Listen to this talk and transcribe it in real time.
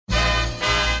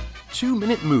2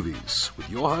 Minute Movies with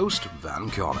your host, Van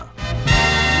Connor.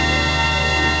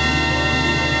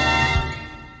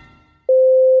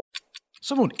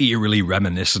 Somewhat eerily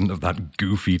reminiscent of that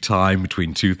goofy time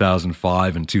between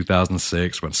 2005 and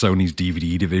 2006 when Sony's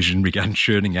DVD division began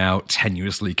churning out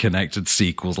tenuously connected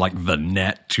sequels like The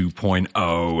Net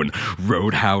 2.0 and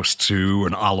Roadhouse 2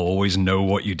 and I'll Always Know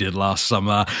What You Did Last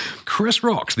Summer. Chris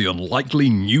Rock's the unlikely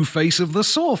new face of the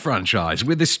Saw franchise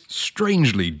with this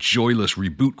strangely joyless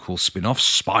reboot called spin-off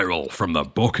Spiral from the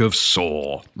Book of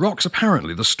Saw. Rock's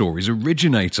apparently the story's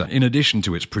originator, in addition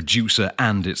to its producer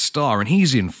and its star, and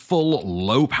he's in full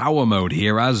low-power mode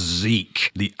here as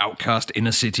Zeke, the outcast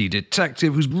inner-city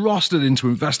detective who's rostered in to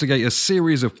investigate a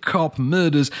series of cop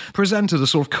murders presented as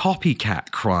sort of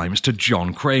copycat crimes to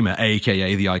John Kramer,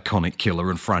 aka the iconic killer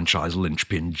and franchise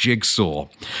linchpin Jigsaw.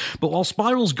 But while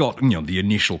Spiral's got, the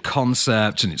initial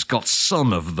concept and it's got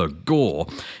some of the gore,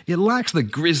 it lacks the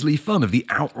grisly fun of the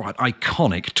outright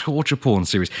iconic torture porn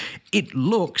series. It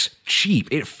looks cheap,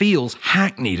 it feels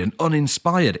hackneyed and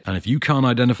uninspired, and if you can't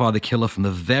identify the killer from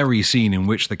the very scene in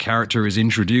which the character is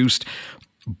introduced,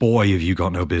 boy, have you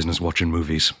got no business watching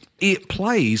movies. It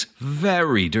plays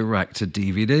very direct to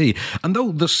DVD, and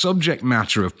though the subject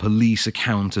matter of police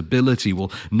accountability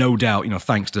will no doubt,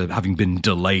 thanks to having been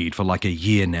delayed for like a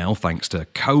year now, thanks to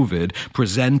COVID,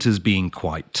 present as being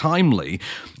quite timely,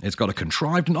 it's got a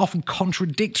contrived and often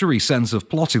contradictory sense of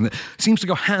plotting that seems to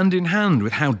go hand in hand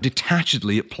with how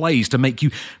detachedly it plays to make you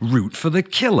root for the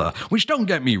killer, which, don't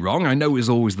get me wrong, I know is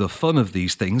always the fun of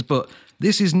these things, but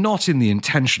this is not in the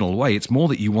intentional way. It's more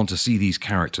that you want to see these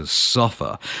characters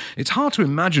suffer. It's hard to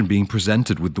imagine being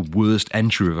presented with the worst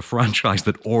entry of a franchise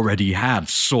that already had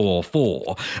Saw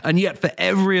 4, and yet for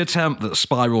every attempt that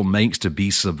Spiral makes to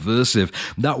be subversive,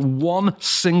 that one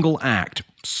single act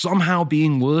somehow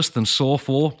being worse than Saw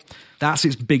 4, that's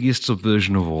its biggest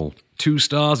subversion of all. 2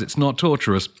 stars, it's not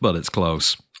torturous, but it's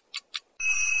close.